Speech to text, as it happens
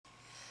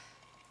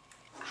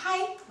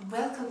and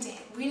welcome to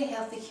Really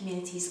Healthy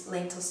Community's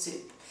lentil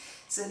soup.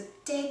 It's a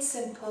dead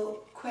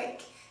simple,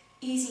 quick,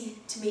 easy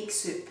to make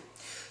soup.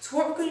 So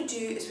what we're going to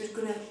do is we're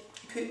going to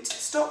put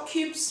stock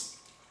cubes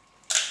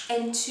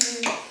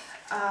into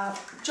a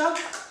jug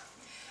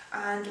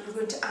and we're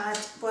going to add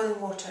boiling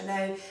water.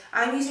 Now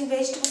I'm using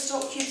vegetable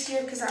stock cubes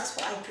here because that's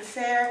what I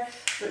prefer,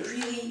 but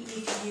really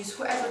you can use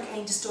whatever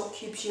kind of stock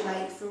cubes you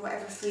like for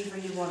whatever flavour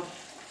you want.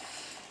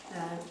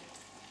 Now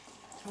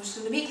I'm just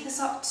going to make this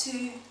up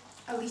to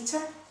a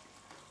litre.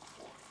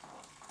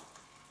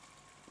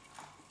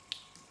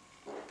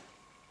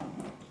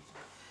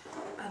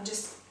 And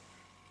just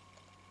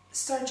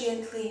stir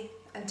gently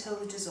until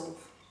they dissolve.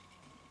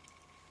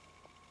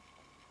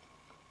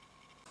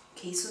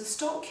 Okay, so the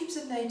stock cubes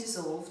have now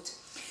dissolved.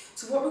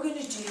 So what we're going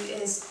to do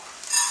is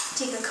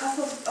take a cup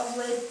of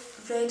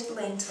red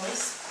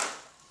lentils.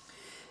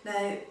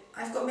 Now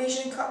I've got a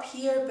measuring cup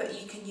here, but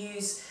you can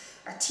use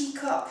a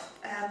teacup,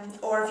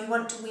 or if you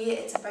want to weigh it,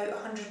 it's about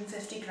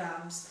 150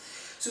 grams.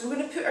 So we're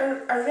going to put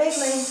our red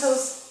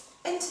lentils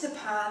into the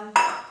pan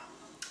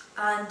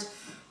and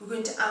we're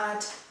going to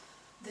add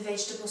the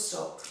vegetable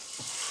stock.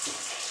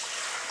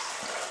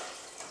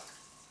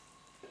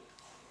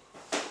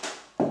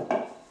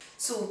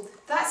 So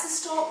that's the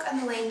stock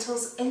and the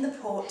lentils in the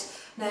pot.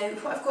 Now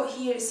what I've got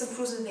here is some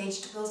frozen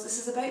vegetables.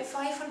 This is about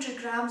 500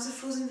 grams of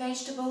frozen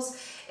vegetables.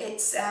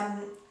 It's a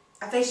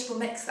vegetable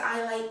mix that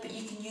I like, but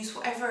you can use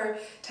whatever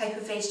type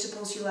of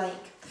vegetables you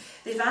like.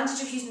 The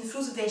advantage of using the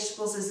frozen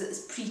vegetables is that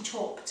it's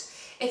pre-chopped.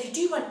 If you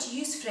do want to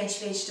use fresh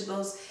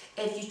vegetables,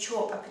 if you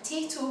chop a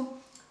potato,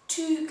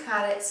 2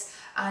 carrots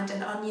and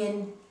an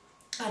onion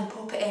and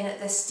pop it in at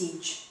this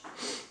stage.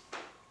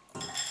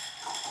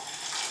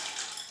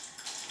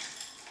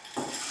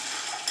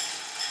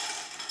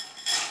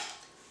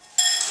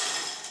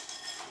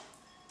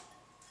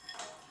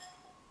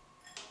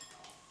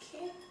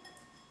 Okay.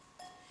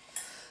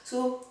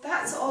 So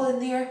that's all in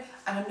there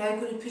and I'm now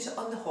going to put it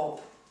on the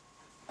hob.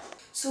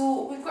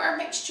 So we've got our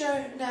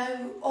mixture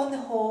now on the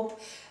hob,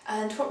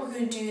 and what we're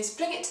going to do is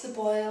bring it to the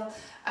boil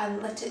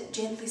and let it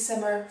gently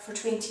simmer for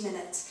 20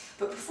 minutes.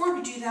 But before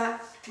we do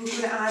that, we're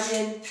going to add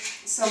in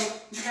some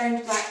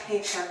ground black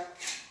pepper.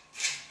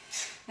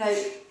 Now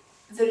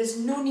there is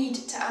no need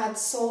to add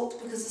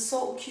salt because the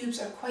salt cubes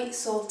are quite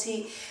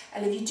salty,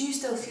 and if you do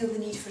still feel the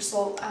need for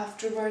salt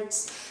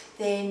afterwards,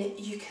 then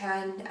you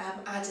can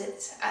add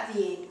it at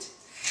the end.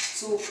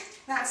 So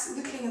that's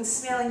looking and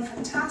smelling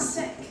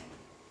fantastic.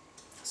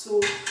 So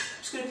I'm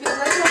just going to put the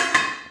lid on,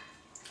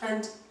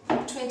 and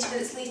 20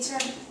 minutes later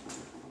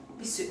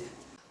we soup.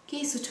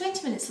 Okay, so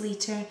 20 minutes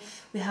later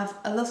we have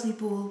a lovely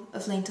bowl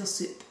of lentil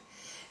soup.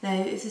 Now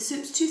if the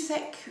soup's too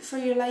thick for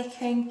your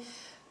liking,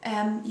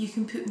 you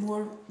can put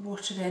more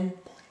water in,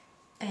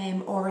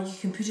 or you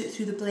can put it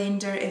through the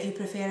blender if you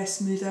prefer a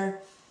smoother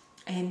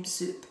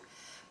soup.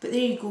 But there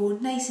you go,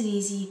 nice and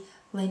easy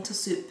lentil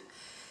soup.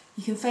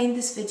 You can find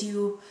this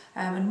video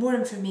and more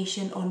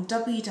information on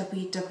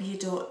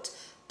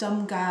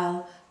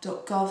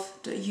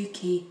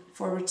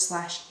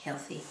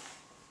www.dumgal.gov.uk/healthy.